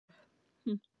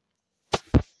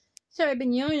Sorry, I've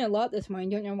been yelling a lot this morning.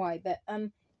 Don't know why, but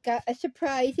got a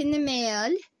surprise in the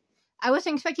mail. I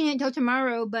wasn't expecting it until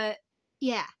tomorrow, but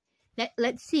yeah.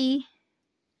 Let's see.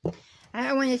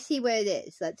 I want to see what it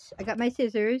is. I got my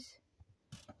scissors.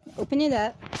 Open it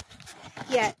up.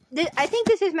 Yeah, I think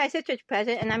this is my sister's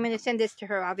present, and I'm going to send this to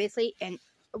her, obviously. And,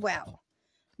 well,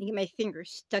 let me get my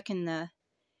fingers stuck in the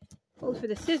hole for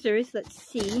the scissors. Let's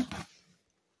see.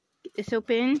 Get this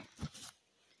open.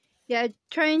 Yeah,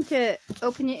 trying to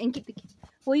open it and keep the...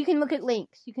 Well, you can look at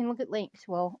links. You can look at links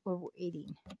while we're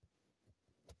waiting.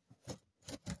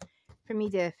 For me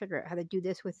to figure out how to do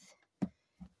this with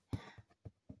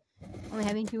only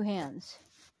having 2 hands.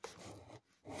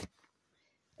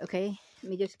 Okay, let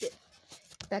me just get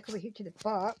back over here to the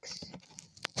box.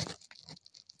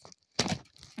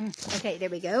 Okay, there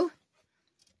we go.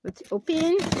 Let's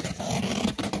open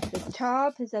the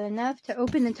top. Is that enough to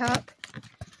open the top?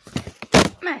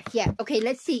 Yeah, okay,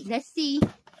 let's see. Let's see.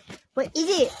 What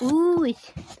is it? Ooh,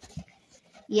 it's...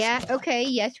 Yeah, okay,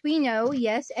 yes, we know,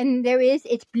 yes. And there is,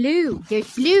 it's blue.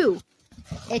 There's blue.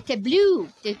 It's a blue.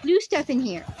 There's blue stuff in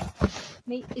here.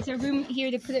 Is there room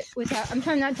here to put it without... I'm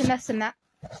trying not to mess them up.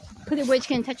 Put it where it's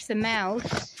going to touch the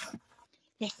mouse.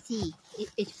 Let's see.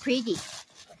 It's pretty.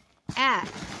 Ah.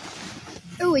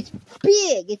 Oh, it's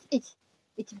big. It's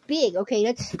big. Okay,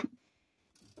 let's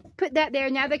put that there.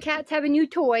 Now the cats have a new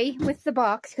toy with the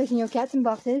box. Because, you know, cats and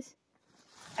boxes.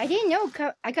 I didn't know.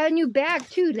 I got a new bag,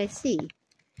 too. Let's see.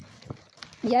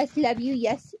 Yes, love you.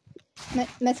 Yes.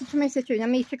 Message from my sister. Let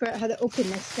me figure out how to open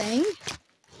this thing.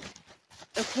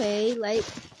 Okay, like...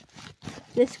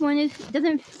 This one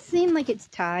doesn't seem like it's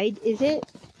tied, is it?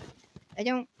 I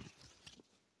don't...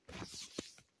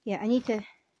 Yeah, I need to...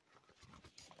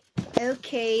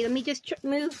 Okay, let me just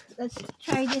move. Let's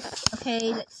try this.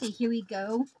 Okay, let's see. Here we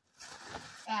go.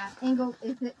 Angle,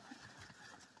 is it...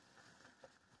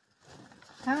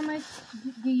 How much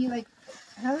do you like...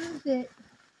 How is it...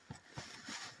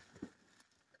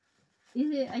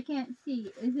 Is it... I can't see.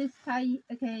 Is this tight?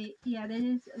 Okay, yeah, that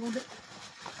is a little bit...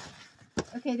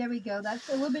 Okay, there we go. That's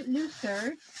a little bit looser.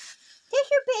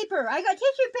 Tissue paper! I got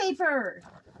tissue paper!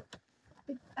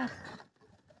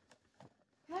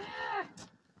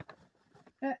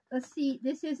 Let's see.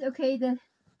 This is okay.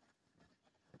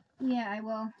 Yeah, I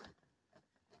will.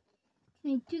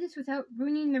 Can I do this without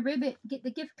ruining the ribbon? Get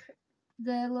the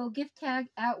little gift tag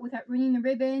out without ruining the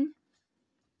ribbon?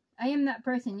 I am that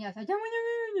person, yes. I don't want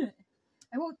to ruin it.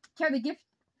 I will tear the gift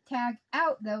tag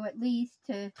out, though, at least,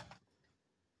 to...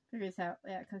 Figure this out,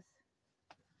 yeah, because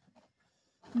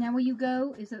now where you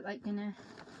go, is it like gonna,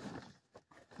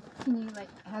 can you like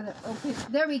have it open?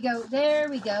 There we go,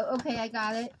 okay, I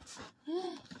got it.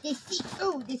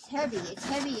 Oh, it's heavy,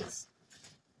 it's,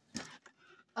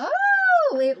 oh,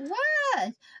 it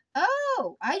was,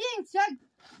 oh, I didn't expect,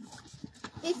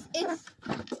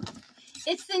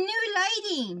 it's the new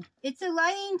lighting, it's the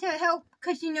lighting to help,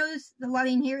 because you notice the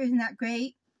lighting here isn't that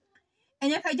great,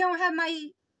 and if I don't have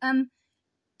my,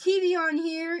 TV on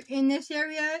here in this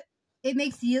area, it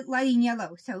makes the lighting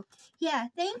yellow. So, yeah,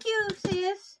 thank you,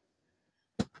 sis.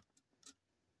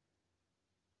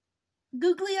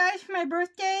 Googly eyes for my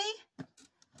birthday.